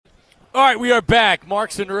All right, we are back.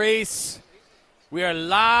 Marks and Reese. We are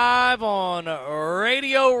live on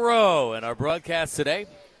Radio Row, and our broadcast today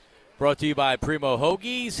brought to you by Primo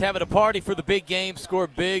Hoagies. Having a party for the big game. Score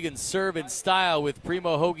big and serve in style with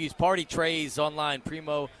Primo Hoagies party trays online,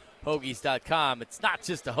 primohoagies.com. It's not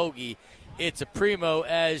just a hoagie, it's a Primo,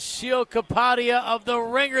 as Sheil Kapadia of The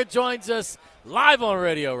Ringer joins us live on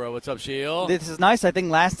Radio Row. What's up, Sheil? This is nice. I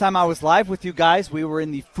think last time I was live with you guys, we were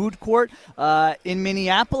in the food court in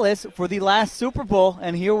Minneapolis for the last Super Bowl,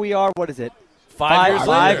 and here we are. What is it? 5 years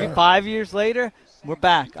later. 5 years later, we're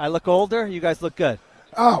back. I look older. You guys look good.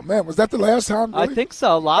 Oh, man, was that the last time? Really? I think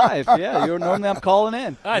so, live. Yeah, normally I'm calling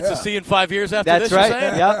in. All right, so see you in 5 years after That's this, right.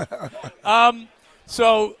 you're saying? Yeah.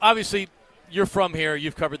 So, obviously, you're from here.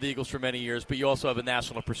 You've covered the Eagles for many years, but you also have a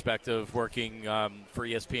national perspective working for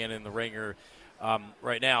ESPN and The Ringer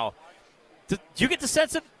right now. Do you get the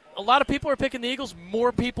sense that a lot of people are picking the Eagles,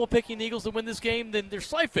 more people picking the Eagles to win this game than they're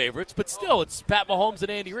slight favorites, but still it's Pat Mahomes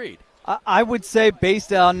and Andy Reid? I would say,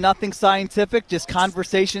 based on nothing scientific, just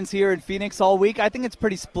conversations here in Phoenix all week, I think it's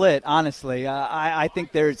pretty split, honestly. I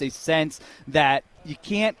think there's a sense that you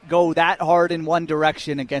can't go that hard in one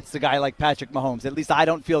direction against a guy like Patrick Mahomes. At least I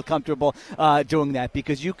don't feel comfortable doing that,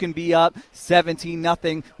 because you can be up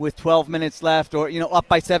 17-0 with 12 minutes left, or up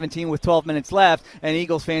by 17 with 12 minutes left, and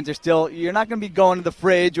Eagles fans are still, you're not going to be going to the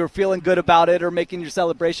fridge or feeling good about it or making your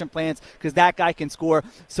celebration plans, because that guy can score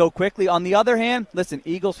so quickly. On the other hand, listen,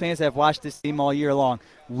 Eagles fans have watched this team all year long,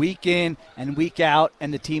 week in and week out,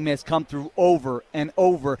 and the team has come through over and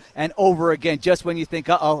over and over again. Just when you think,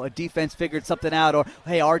 a defense figured something out, or,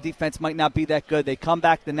 hey, our defense might not be that good, they come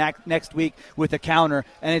back the next week with a counter,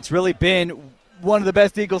 and it's really been one of the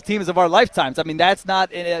best Eagles teams of our lifetimes. I mean, that's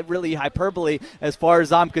not really hyperbole as far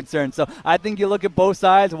as I'm concerned. So I think you look at both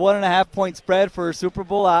sides, 1.5 point spread for a Super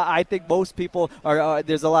Bowl. I think most people are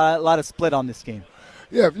there's a lot of split on this game.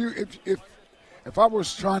 Yeah, if I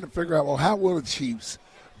was trying to figure out, well, how will the Chiefs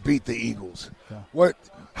beat the Eagles? Yeah.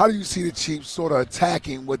 How do you see the Chiefs sort of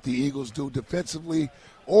attacking what the Eagles do defensively,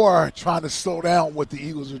 or trying to slow down what the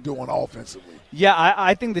Eagles are doing offensively? Yeah,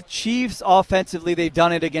 I think the Chiefs offensively, they've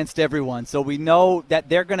done it against everyone. So we know that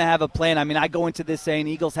they're going to have a plan. I mean, I go into this saying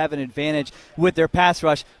Eagles have an advantage with their pass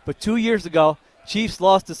rush, but 2 years ago, Chiefs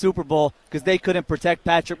lost the Super Bowl because they couldn't protect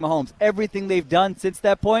Patrick Mahomes. Everything they've done since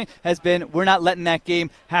that point has been, we're not letting that game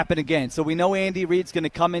happen again. So we know Andy Reid's going to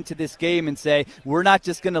come into this game and say, we're not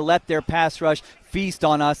just going to let their pass rush feast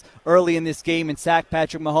on us early in this game and sack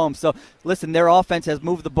Patrick Mahomes. So, listen, their offense has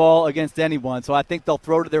moved the ball against anyone. So I think they'll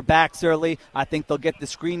throw to their backs early. I think they'll get the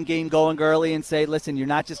screen game going early and say, listen, you're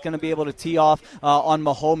not just going to be able to tee off on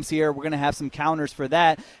Mahomes here. We're going to have some counters for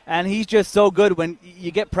that. And he's just so good when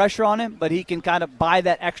you get pressure on him, but he can kind of buy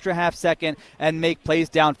that extra half second and make plays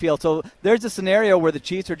downfield. So there's a scenario where the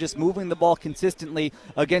Chiefs are just moving the ball consistently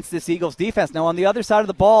against this Eagles defense. Now, on the other side of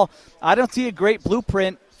the ball, I don't see a great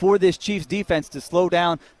blueprint for this Chiefs defense to slow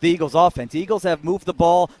down the Eagles offense. The Eagles have moved the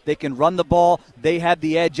ball. They can run the ball. They have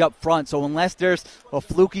the edge up front. So unless there's a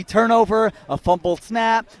fluky turnover, a fumbled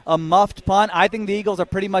snap, a muffed punt, I think the Eagles are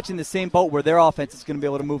pretty much in the same boat where their offense is going to be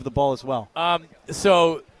able to move the ball as well.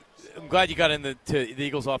 So I'm glad you got into the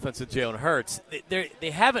Eagles offense with Jalen Hurts. They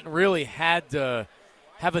haven't really had to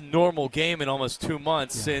have a normal game in almost 2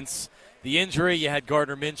 months since the injury. You had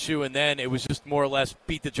Gardner Minshew, and then it was just more or less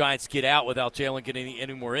beat the Giants, get out without Jalen getting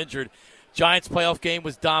any more injured. Giants' playoff game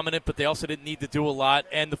was dominant, but they also didn't need to do a lot.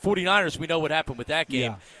 And the 49ers, we know what happened with that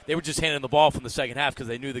game. Yeah. They were just handing the ball from the second half because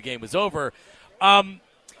they knew the game was over. Are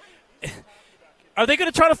they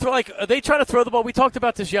going to try to throw? Are they trying to throw the ball? We talked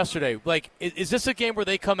about this yesterday. Is this a game where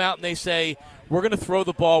they come out and they say, we're going to throw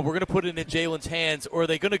the ball, we're going to put it in Jalen's hands, or are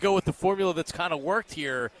they going to go with the formula that's kind of worked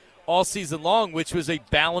here all season long, which was a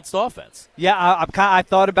balanced offense? Yeah, I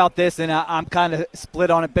thought about this, and I'm kind of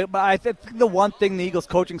split on it. But I think the one thing the Eagles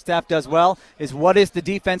coaching staff does well is, what is the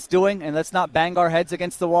defense doing? And let's not bang our heads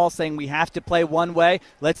against the wall saying we have to play one way.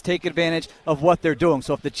 Let's take advantage of what they're doing.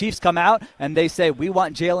 So if the Chiefs come out and they say, we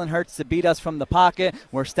want Jalen Hurts to beat us from the pocket,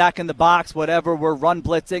 we're stacking the box, whatever, we're run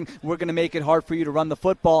blitzing, we're going to make it hard for you to run the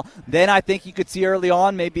football, then I think you could see early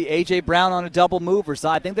on maybe A.J. Brown on a double move or so.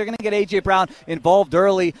 I think they're going to get A.J. Brown involved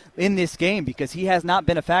early in this game because he has not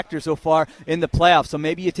been a factor so far in the playoffs. So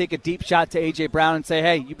maybe you take a deep shot to A.J. Brown and say,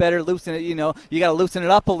 hey, you better loosen it. You got to loosen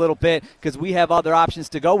it up a little bit because we have other options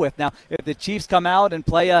to go with. Now, if the Chiefs come out and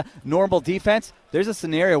play a normal defense, there's a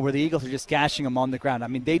scenario where the Eagles are just gashing them on the ground. I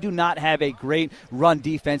mean, they do not have a great run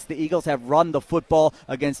defense. The Eagles have run the football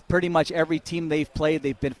against pretty much every team they've played.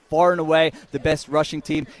 They've been far and away the best rushing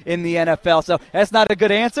team in the NFL. So that's not a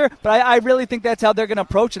good answer, but I really think that's how they're going to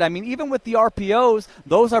approach it. I mean, even with the RPOs,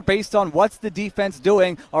 those are based on what's the defense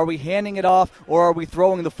doing. Are we handing it off or are we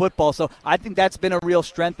throwing the football? So I think that's been a real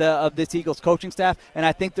strength of this Eagles coaching staff, and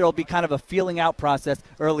I think there will be kind of a feeling out process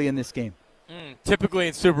early in this game. Typically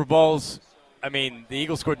in Super Bowls, I mean, the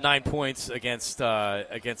Eagles scored 9 points against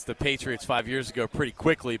the Patriots 5 years ago pretty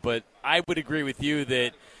quickly, but I would agree with you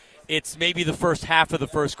that it's maybe the first half of the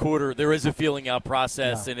first quarter. There is a feeling out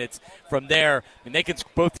process, and it's from there. I mean,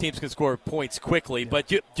 both teams can score points quickly, but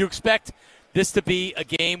do you expect this to be a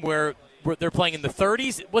game where they're playing in the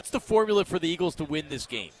 30s? What's the formula for the Eagles to win this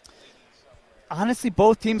game? Honestly,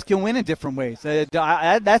 both teams can win in different ways.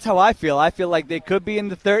 That's how I feel. I feel like they could be in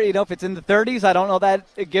the 30s. You know, if it's in the 30s, I don't know that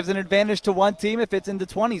it gives an advantage to one team. If it's in the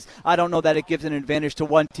 20s, I don't know that it gives an advantage to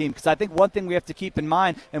one team. Because I think one thing we have to keep in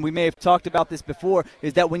mind, and we may have talked about this before,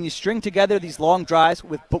 is that when you string together these long drives,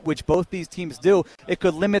 which both these teams do, it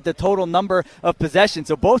could limit the total number of possessions.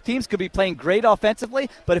 So both teams could be playing great offensively,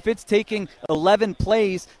 but if it's taking 11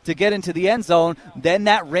 plays to get into the end zone, then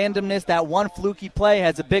that randomness, that one fluky play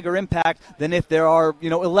has a bigger impact than if there are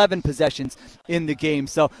 11 possessions in the game.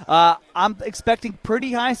 So I'm expecting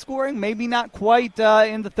pretty high scoring, maybe not quite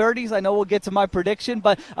in the 30s. I know we'll get to my prediction,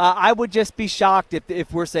 but I would just be shocked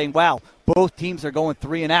if we're saying, wow, both teams are going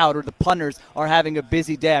 3 and out or the punters are having a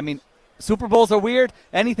busy day. I mean, Super Bowls are weird.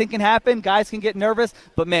 Anything can happen. Guys can get nervous.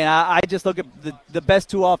 But, man, I just look at the best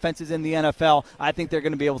two offenses in the NFL. I think they're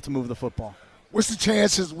going to be able to move the football. What's the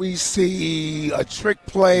chances we see a trick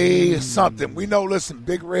play, something? We know, listen,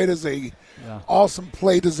 Big Red is a awesome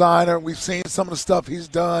play designer. We've seen some of the stuff he's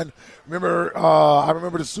done. I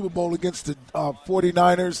remember the Super Bowl against the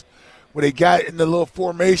 49ers where they got in the little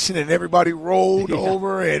formation and everybody rolled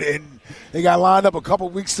over and they got lined up a couple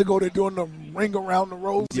weeks ago. They're doing the ring around the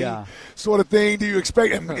rosy sort of thing. Do you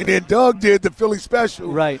expect? And then Doug did the Philly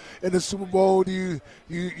special in the Super Bowl. Do you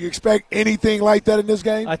expect anything like that in this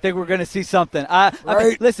game? I think we're going to see something. I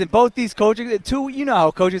mean, listen, both these coaches, you know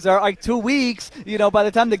how coaches are, like 2 weeks, by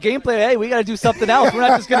the time the game play, hey, we got to do something else. We're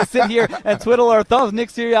not just going to sit here and twiddle our thumbs. Nick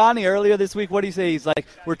Sirianni earlier this week, what did he say? He's like,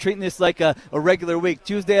 we're treating this like a regular week.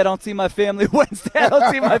 Tuesday, I don't see my family. Wednesday, I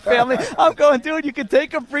don't see my family. I'm going, dude, you can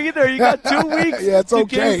take a breather. You got 2 weeks to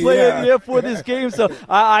game plan for this game. So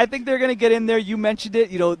I think they're going to get in there. You mentioned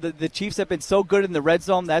it. The Chiefs have been so good in the red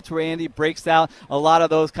zone. That's where Andy breaks out a lot of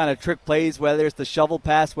those kind of trick plays, whether it's the shovel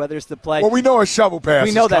pass, whether it's the play. Well, we know a shovel pass.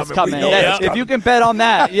 We know that's coming. If you can bet on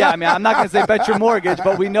that, I mean, I'm not going to say bet your mortgage,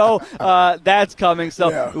 but we know that's coming.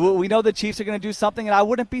 So we know the Chiefs are going to do something, and I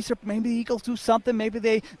wouldn't be surprised. Maybe the Eagles do something. Maybe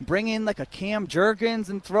they bring in like a Cam Jurgens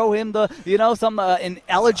and throw him an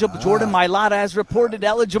eligible Jordan Mailata has reported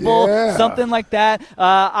eligible, something like that.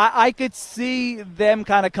 I could see them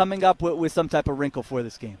kind of coming up with some type of wrinkle for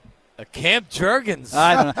this game. Cam Jurgens.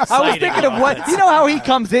 I don't know. I was thinking of how he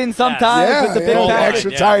comes in sometimes with the big extra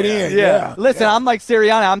tight end. Listen, I'm like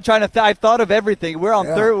Sirianni. I'm trying to. I've thought of everything. We're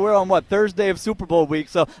on Thursday of Super Bowl week,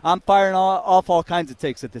 so I'm firing off all kinds of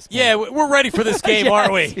takes at this point. Yeah, we're ready for this game,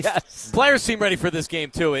 aren't we? Yes. Players seem ready for this game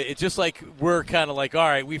too. It's just like we're kind of like, all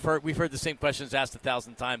right, we've heard the same questions asked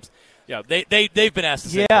 1,000 times. Yeah, they've been asked the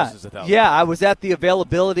same questions 1,000 times. Yeah, I was at the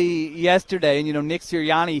availability yesterday, and Nick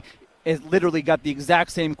Sirianni has literally got the exact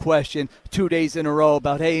same question 2 days in a row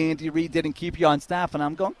about, hey, Andy Reid didn't keep you on staff. And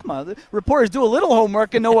I'm going, come on, the reporters do a little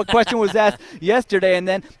homework and know what question was asked yesterday. And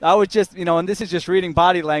then I was just, and this is just reading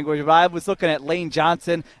body language, but I was looking at Lane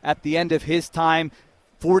Johnson at the end of his time,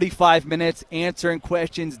 45 minutes answering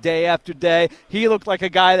questions day after day. He looked like a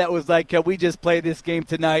guy that was like, can we just play this game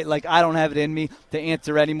tonight? Like, I don't have it in me to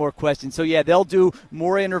answer any more questions. So, yeah, they'll do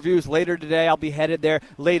more interviews later today. I'll be headed there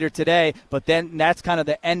later today. But then that's kind of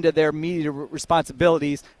the end of their media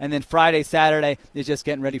responsibilities. And then Friday, Saturday is just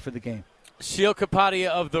getting ready for the game. Sheil Kapadia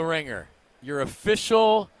of The Ringer, your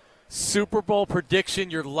official Super Bowl prediction.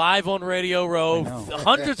 You're live on Radio Row.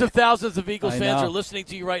 Hundreds of thousands of Eagles fans are listening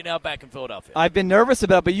to you right now back in Philadelphia. I've been nervous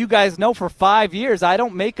about it, but you guys know for 5 years I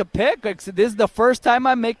don't make a pick. This is the first time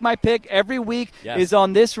I make my pick every week is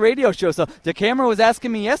on this radio show. So DeCamera was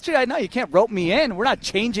asking me yesterday, I know you can't rope me in. We're not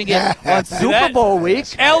changing it on Super Bowl week.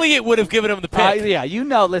 Elliott would have given him the pick.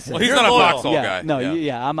 Listen. Well, he's not a foxhole guy. No,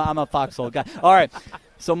 I'm a foxhole guy. All right.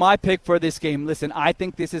 So my pick for this game, listen, I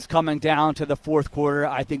think this is coming down to the fourth quarter.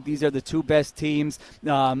 I think these are the two best teams.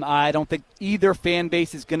 I don't think either fan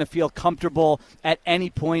base is going to feel comfortable at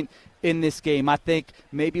any point in this game. I think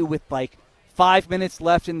maybe with like 5 minutes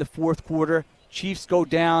left in the fourth quarter, Chiefs go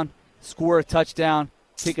down, score a touchdown.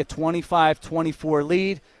 take a 25-24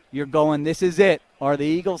 lead. You're going, this is it. Are the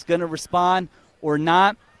Eagles going to respond or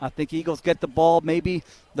not? I think Eagles get the ball, maybe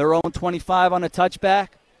their own 25 on a touchback.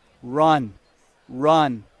 Run.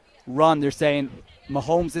 They're saying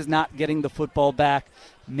Mahomes is not getting the football back.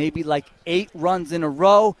 Maybe like 8 runs in a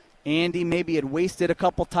row. Andy maybe had wasted a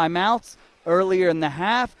couple timeouts earlier in the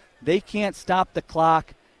half. They can't stop the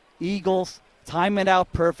clock. Eagles time it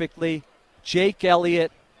out perfectly. Jake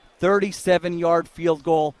Elliott, 37-yard field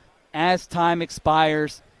goal as time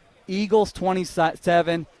expires. Eagles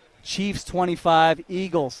 27, Chiefs 25.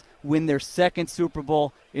 Eagles win their second Super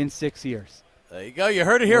Bowl in 6 years. There you go. You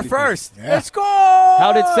heard it here first. Yeah. Let's go.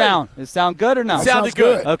 How did it sound? Did it sound good or no? It sounded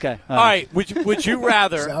good. Okay. All right. Would you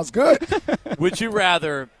rather? Sounds good. Would you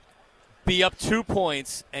rather be up 2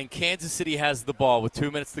 points and Kansas City has the ball with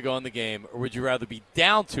 2 minutes to go in the game, or would you rather be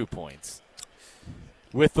down 2 points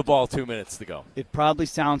with the ball 2 minutes to go? It probably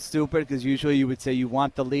sounds stupid because usually you would say you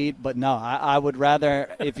want the lead, but no, I would rather,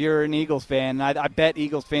 if you're an Eagles fan, and I bet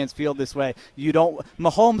Eagles fans feel this way, you don't,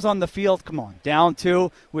 Mahomes on the field, come on, down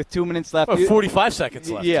 2 with 2 minutes left. 45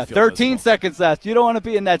 seconds left. Yeah, 13 seconds left. You don't want to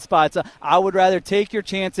be in that spot. So I would rather take your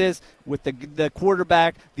chances with the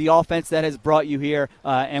quarterback, the offense that has brought you here,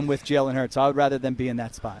 and with Jalen Hurts. So I would rather than be in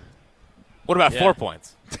that spot. What about 4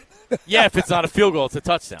 points? Yeah, if it's not a field goal, it's a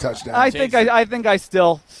touchdown. Touchdown. I think I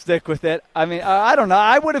still stick with it. I mean, I don't know.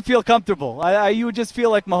 I wouldn't feel comfortable. You would just feel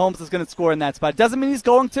like Mahomes is going to score in that spot. Doesn't mean he's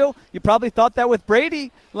going to. You probably thought that with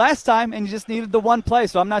Brady last time, and you just needed the one play.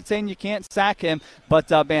 So I'm not saying you can't sack him, but,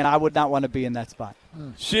 man, I would not want to be in that spot.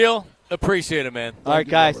 Shield, appreciate it, man. All right,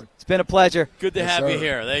 guys. Robert. It's been a pleasure. Good to Yes, have you sir.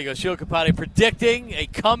 here. There you go. Shield Kapati predicting a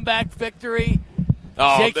comeback victory.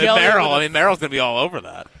 Oh, Jake Elliott Merrill. with a- I mean, Merrill's going to be all over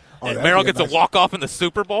that. Oh, And that'd Merrill be a gets nice- a walk-off in the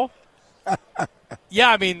Super Bowl.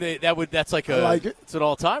 Yeah, I mean that's like I like it. it's an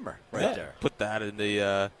all timer right there. Put that in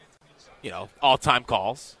the, all-time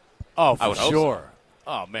calls. Oh, I for would hope sure.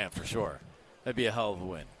 Oh man, for sure. That'd be a hell of a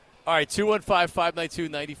win. All right,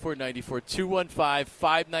 215-592-9494.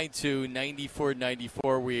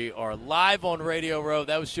 215-592-9494. We are live on Radio Row.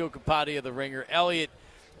 That was Shield Kapati of the Ringer. Elliott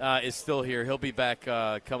is still here. He'll be back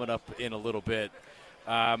coming up in a little bit.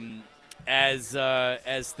 As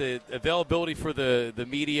the availability for the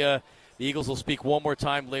media, the Eagles will speak one more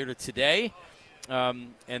time later today,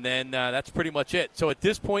 and then that's pretty much it. So at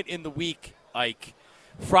this point in the week, Ike,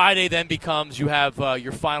 Friday then becomes you have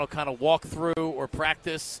your final kind of walkthrough or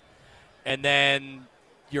practice, and then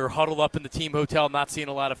you're huddled up in the team hotel, not seeing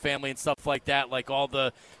a lot of family and stuff like that, like all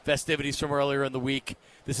the festivities from earlier in the week.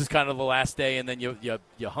 This is kind of the last day, and then you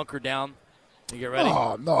hunker down and get ready.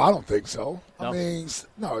 Oh, no, I don't think so. No? I mean,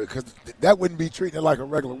 no, because that wouldn't be treating it like a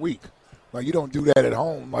regular week. Like, you don't do that at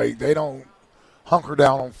home. Like, they don't hunker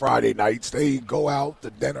down on Friday nights. They go out to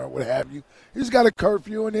dinner or what have you. You just got a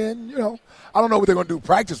curfew, and then, I don't know what they're going to do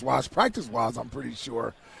practice-wise. Practice-wise, I'm pretty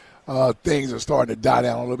sure things are starting to die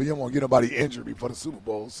down a little bit. You don't want to get nobody injured before the Super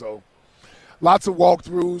Bowl. So lots of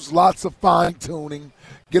walkthroughs, lots of fine-tuning.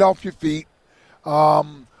 Get off your feet. But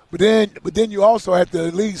then you also have to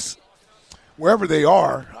at least, wherever they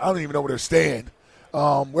are, I don't even know where they're staying.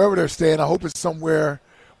 Wherever they're staying, I hope it's somewhere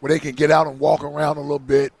where they can get out and walk around a little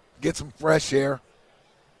bit, get some fresh air.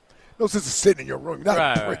 No sense of sitting in your room. You're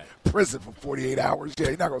not in prison for 48 hours. Yeah,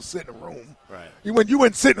 you're not going to sit in a room. Right. You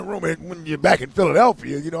wouldn't sit in a room when you're back in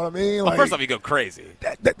Philadelphia. You know what I mean? Well, first off, you go crazy.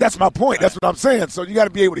 That's my point. That's what I'm saying. So you got to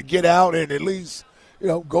be able to get out and at least,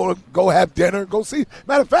 go have dinner, go see.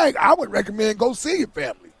 Matter of fact, I would recommend go see your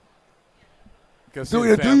family. Go see Do the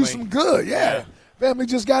you family. some good? Yeah. Yeah. Family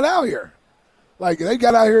just got out here. Like, they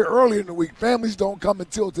got out here early in the week. Families don't come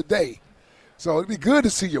until today. So it'd be good to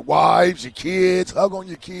see your wives, your kids, hug on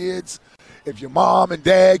your kids. If your mom and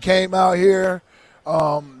dad came out here,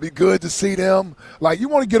 be good to see them. Like, you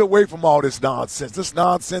want to get away from all this nonsense. This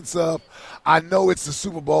nonsense of, I know it's the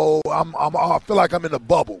Super Bowl. I feel like I'm in a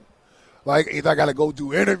bubble. Like, either I got to go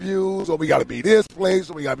do interviews, or we got to be this place,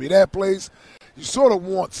 or we got to be that place. You sort of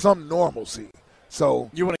want some normalcy. So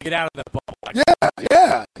You want to get out of that bubble.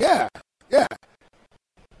 yeah. You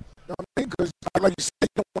know what I mean? Because, like you said, you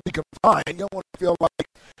don't want to be confined. You don't want to feel like,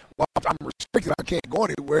 well, I'm restricted. I can't go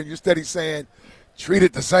anywhere. And you're steady saying, treat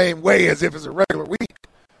it the same way as if it's a regular week.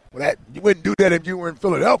 Well, you wouldn't do that if you were in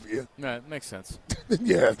Philadelphia. Right, makes sense.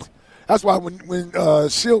 Yeah. That's why when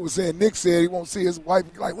Shield was saying, Nick said he won't see his wife,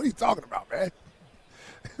 like, what are you talking about, man?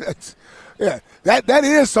 That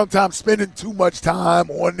is sometimes spending too much time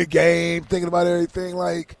on the game, thinking about everything.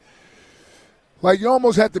 Like you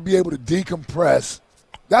almost have to be able to decompress.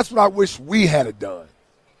 That's what I wish we had done.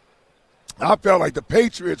 I felt like the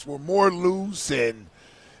Patriots were more loose and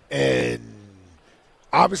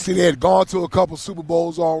obviously they had gone to a couple Super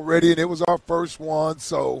Bowls already, and it was our first one.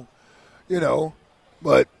 So,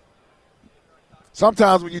 but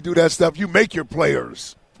sometimes when you do that stuff, you make your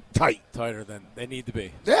players tighter than they need to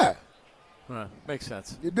be. Yeah, makes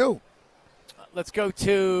sense. you do. Let's go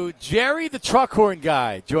to Jerry, the truck horn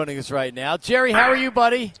guy, joining us right now. Jerry, how are you,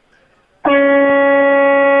 buddy?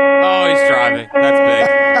 Oh, he's driving. That's big.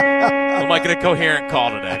 I'm like a coherent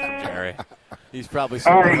call today from Jerry. He's probably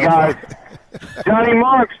All right, guys. Johnny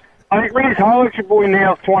Marks. Ike Reese, holler at your boy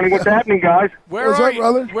Nails 20. What's happening, guys? What's up,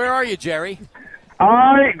 brother? Where are you, Jerry?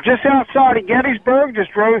 Just outside of Gettysburg.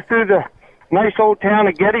 Just drove through the nice old town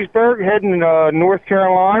of Gettysburg, heading to North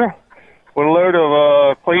Carolina with a load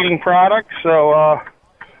of cleaning products. So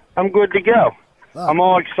I'm good to go. Oh. I'm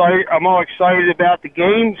all excited about the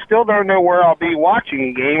game. Still don't know where I'll be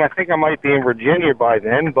watching the game. I think I might be in Virginia by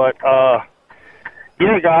then. But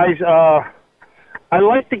yeah, guys, I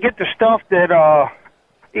like to get the stuff that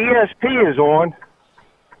ESP is on,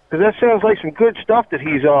 because that sounds like some good stuff that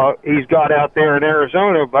he's got out there in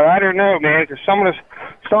Arizona. But I don't know, man, because some of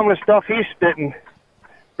the stuff he's spitting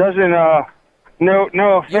doesn't.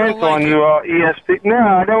 No offense on you, ESP. No,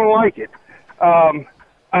 I don't like it.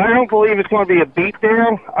 I don't believe it's going to be a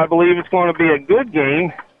beatdown. I believe it's going to be a good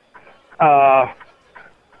game. I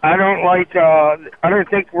don't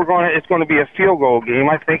think it's going to be a field goal game.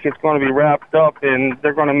 I think it's going to be wrapped up, and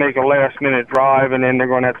they're going to make a last-minute drive, and then they're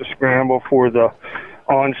going to have to scramble for the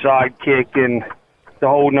onside kick and the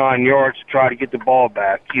whole 9 yards to try to get the ball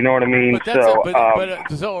back. You know what I mean?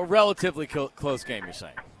 So a relatively close game, you're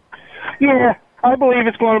saying? Yeah, I believe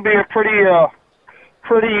it's going to be a pretty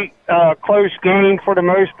close game for the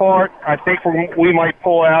most part. I think we might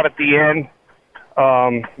pull out at the end.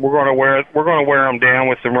 We're going to wear them down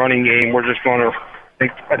with the running game. We're just going to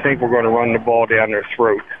I think we're going to run the ball down their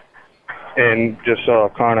throat and just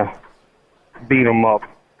kind of beat them up.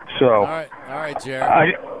 So all right, Jerry.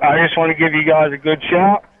 I just want to give you guys a good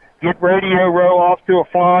shout. Get Radio Row off to a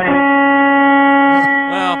flying.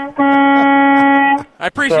 Well, I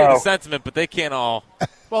appreciate the sentiment, but they can't all.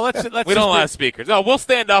 Well, let's we don't have speakers. No, we'll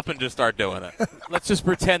stand up and just start doing it. Let's just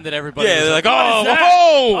pretend that everybody. Yeah, they're like, "What is that?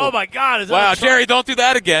 whoa! Oh my God! Is that Wow, a truck?" Jerry, don't do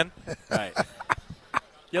that again. Right.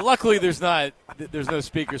 Yeah. Luckily, there's no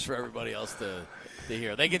speakers for everybody else to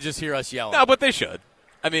hear. They can just hear us yelling. No, but they should.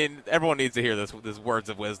 I mean, everyone needs to hear this words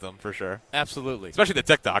of wisdom for sure. Absolutely. Especially the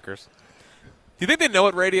TikTokers. Do you think they know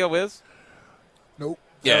what radio is? Nope.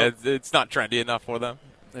 Yeah, it's not trendy enough for them.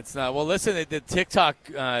 It's not. Well, listen, the TikTok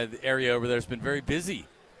area over there has been very busy.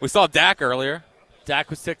 We saw Dak earlier. Dak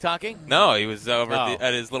was TikToking? No, he was over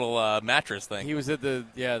at his little mattress thing. He was at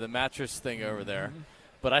the mattress thing over there.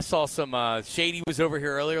 But I saw some Shady was over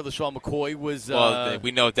here earlier. LaShawn McCoy was. Well,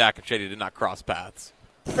 we know Dak and Shady did not cross paths.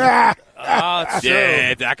 It's true.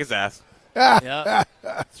 Yeah, Dak is ass. Yeah,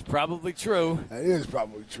 it's probably true. That is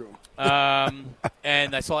probably true.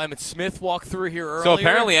 And I saw Emmitt Smith walk through here earlier. So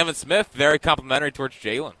apparently Emmitt Smith very complimentary towards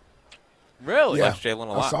Jalen. Really? Yeah, Likes Jalen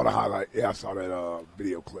a lot. I saw the highlight. Yeah, I saw that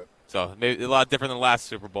video clip. So maybe a lot different than last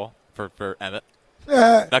Super Bowl for Emmitt.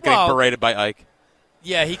 Yeah. Not getting berated by Ike.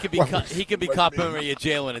 Yeah, he could be complimentary at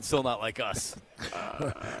Jalen and still not like us.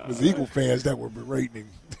 It was Eagle fans that were berating him.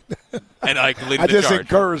 And Ike leading I the just charge.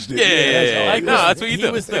 encouraged it. Yeah. Ike No, that's what you do.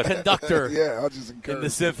 He was the conductor Yeah, I just encouraged in the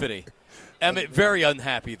symphony. Emmitt very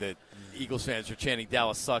unhappy that Eagles fans were chanting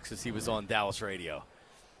Dallas sucks as he was on Dallas radio.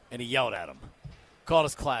 And he yelled at him. Called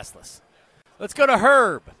us classless. Let's go to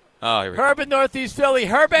Herb. Oh, here we go. Herb in Northeast Philly.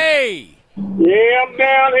 Herbie! Yeah, I'm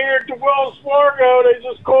down here at the Wells Fargo. They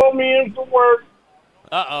just called me in for work.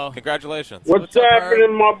 Uh-oh. Congratulations. What's up,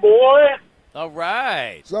 happening, my boy? All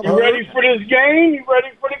right. What's up, You Herb? ready for this game? You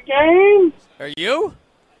ready for the game? Are you?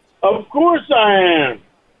 Of course I am.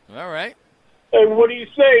 All right. Hey, what do you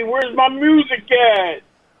say? Where's my music at?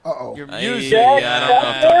 Uh-oh. Your Yeah, music. I don't know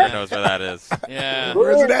if Tucker knows where that is. Yeah.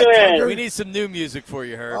 Where's it at, that? Tucker? We need some new music for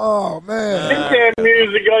you, Herb. Oh, man. Get that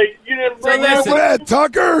music. You didn't bring Where's that. that,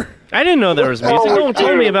 Tucker? I didn't know there was music. No one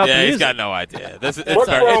told me about the Yeah, he's music. got no idea. It's What's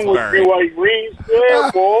wrong with Murray. you, like Reese? Yeah,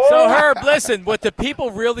 boy. So, Herb, listen, what the people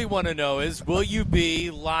really want to know is, will you be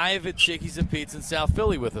live at Chickies and Pete's in South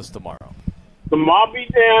Philly with us tomorrow? I'll be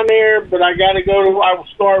down there, but I got to go I will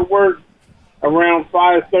start work around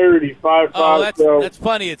 5:30, 5:05. Oh, that's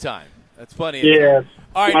plenty of time. That's plenty of time. Yes.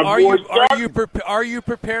 All right, My boy are you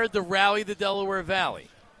prepared to rally the Delaware Valley?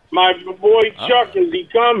 My boy Chuck, is he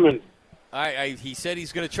coming? He said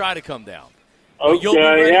he's going to try to come down. Okay,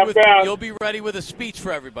 You'll be ready with a speech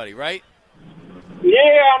for everybody, right?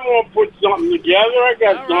 Yeah, I'm going to put something together. I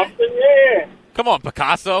got All right. something, yeah. Come on,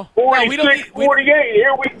 Picasso. 46-48,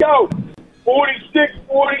 here we go.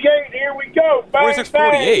 46-48, here we go. Bang,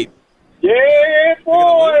 46-48. Yeah,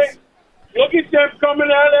 boy. Look at them coming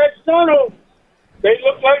out of that tunnel. They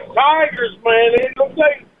look like tigers, man. They look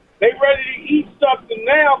like they ready to eat something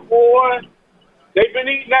now, boy. They've been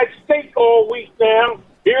eating that steak all week now.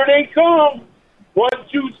 Here they come. 1,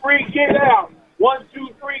 2, 3, get out. 1, 2,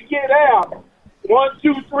 3, get out. 1,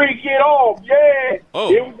 2, 3, get off. Yeah. Oh.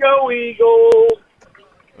 Here we go, Eagles.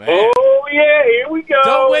 Man. Oh, yeah, here we go.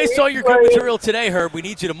 Don't waste all your good material today, Herb. We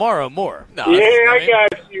need you tomorrow more. No, Yeah, that's- I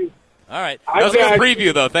got you. All right. I that was a good got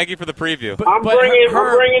preview, though. Thank you for the preview. I'm But bringing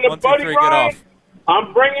Herb, the 1, 2, Buddy 3, get Ryan. off.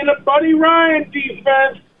 I'm bringing the Buddy Ryan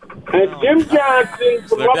defense and Jim Johnson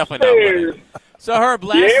from they're definitely not winning. upstairs. So Herb,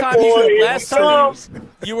 Yeah, last boy, time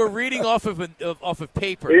you were reading off of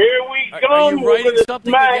paper. Here we go. Are you We're writing gonna something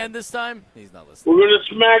smack- again this time? He's not listening. We're going to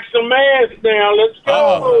smack some ass now. Let's go.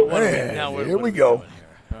 Oh, what are we- Man, now what- here what we are go. doing here?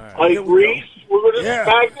 All right. Like Reese, we're going to Yeah.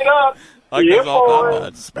 smack it up. Like Yeah, those all boy.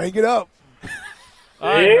 comebacks. Spank it up. All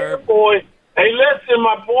right, Yeah, Herb. boy. Hey, listen,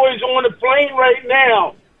 my boy's on the plane right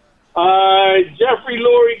now. Jeffrey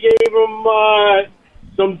Lurie gave him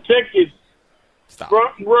some tickets. Stop.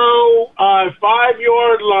 Front row,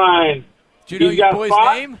 5-yard line. Do you know He's your got boy's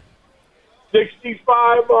five- name?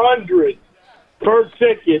 6,500 per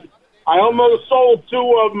ticket. I almost sold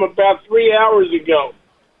 2 of them about 3 hours ago.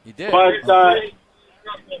 You did. But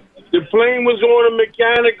the plane was on a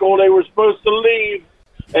mechanical. They were supposed to leave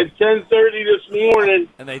at 10:30 this morning,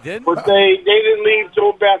 And they did? but they didn't leave till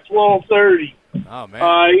about 12:30. Oh,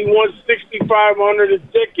 man. He wants 6,500 a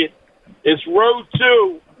ticket. It's row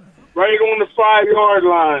 2, right on the 5-yard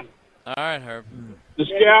line. All right, Herb. The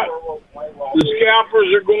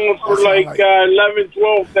scalpers are going for like 11,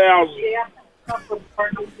 12,000.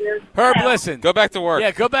 Herb, listen. Go back to work.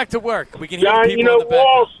 Yeah, go back to work. We can hear the John, people you know in the back.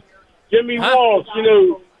 Walsh, Jimmy Huh? Walsh,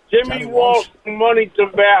 Jimmy Johnny Walsh from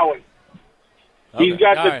Huntington Valley. He's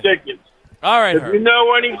got All the right. tickets. All right, If you Herb.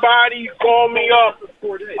 know anybody, call me up.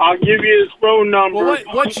 I'll give you his phone number. Well,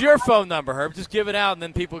 what's your phone number, Herb? Just give it out, and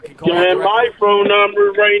then people can call you And directly. my phone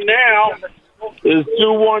number right now is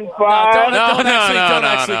 215. Don't No,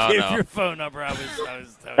 actually no, give no. your phone number. I was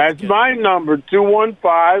That's kidding. my number,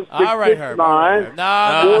 215 All right, Herb. All right, Herb. No, All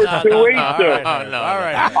right, All right, no, Herb. All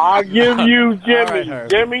right, Herb. I'll give you Jimmy. right, Herb.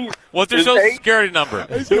 Jimmy, What's your is social security number?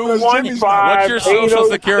 He's giving us Jimmy's number. 215 What's your social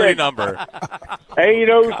security number?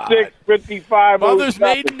 806 5507. Mother's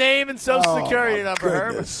maiden name and social Oh, security my number, Herb.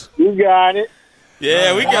 goodness. You got it.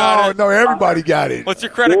 Yeah, we got Oh, it. no, everybody got it. What's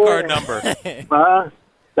your credit card number?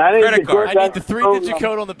 That ain't Credit the card. I that's need the phone 3-digit number.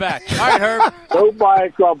 code on the back. All right, Herb. Go buy a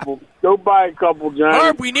couple. Go buy a couple, Johnny.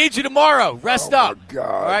 Herb, we need you tomorrow. Rest Oh, up. my God.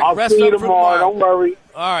 All right, I'll rest see you up for tomorrow. Don't worry.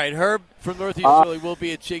 All right, Herb from Northeast Philly will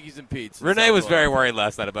be at Chiggy's and Pete's. Renee was very worried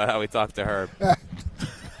last night about how we talked to her.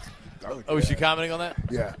 Oh, was she commenting on that?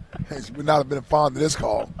 Yeah. She would not have been fond of this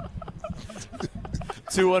call.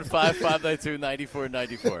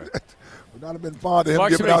 215-592-9494. Would not have been fond of him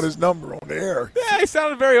Mark giving out Simoes- his number on the air. Yeah, he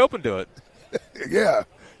sounded very open to it. Yeah.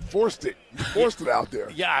 Forced it. Forced it out there.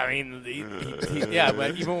 Yeah, I mean,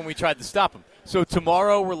 but even when we tried to stop him. So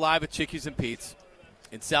tomorrow we're live at Chickies and Pete's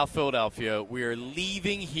in South Philadelphia. We are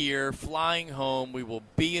leaving here, flying home. We will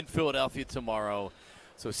be in Philadelphia tomorrow.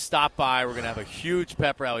 So stop by. We're going to have a huge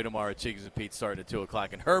pep rally tomorrow at Chickies and Pete's starting at 2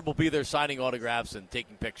 o'clock. And Herb will be there signing autographs and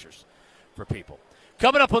taking pictures for people.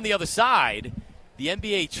 Coming up on the other side, the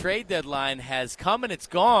NBA trade deadline has come and it's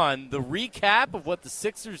gone. The recap of what the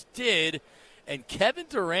Sixers did. And Kevin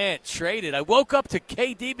Durant traded. I woke up to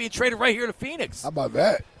KD being traded right here to Phoenix. How about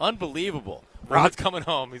that? Unbelievable. Rod's coming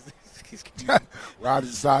home. He's Rod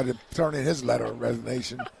decided to turn in his letter of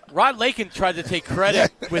resignation. Rod Lakin tried to take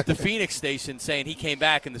credit with the Phoenix station, saying he came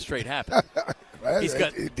back and this trade happened. Well, He's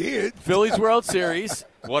got- it did. Phillies World Series,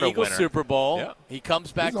 What a Eagles winner. Super Bowl. Yeah. He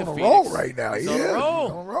comes back He's to on a Phoenix. roll right now. He's He on is. a roll.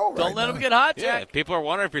 He's on a roll Don't right let him now. get hot, yeah, Jack. people are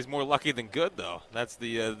wondering if he's more lucky than good, though. That's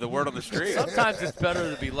the word on the street. Sometimes it's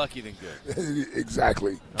better to be lucky than good.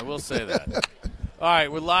 Exactly. I will say that. All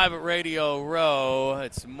right, we're live at Radio Row.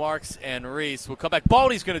 It's Marks and Reese. We'll come back.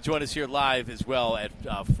 Baldy's going to join us here live as well at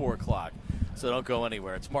 4 o'clock. So don't go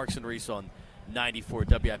anywhere. It's Marks and Reese on 94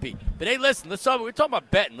 WIP. But hey, listen, we're talking about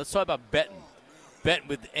betting. Let's talk about betting. Betting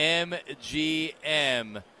with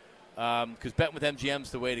MGM. Because betting with MGM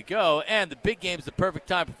is the way to go. And the big game is the perfect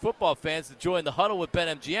time for football fans to join the huddle with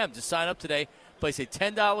BetMGM. Just sign up today. Place a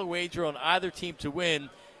 $10 wager on either team to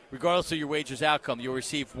win. Regardless of your wager's outcome, you'll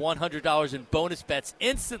receive $100 in bonus bets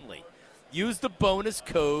instantly. Use the bonus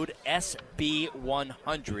code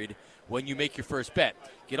SB100 when you make your first bet.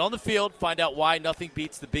 Get on the field, find out why nothing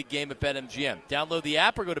beats the big game at BetMGM. Download the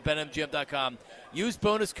app or go to BetMGM.com. Use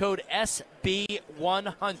bonus code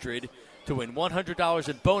SB100 to win $100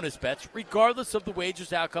 in bonus bets, regardless of the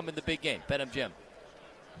wager's outcome in the big game. BetMGM.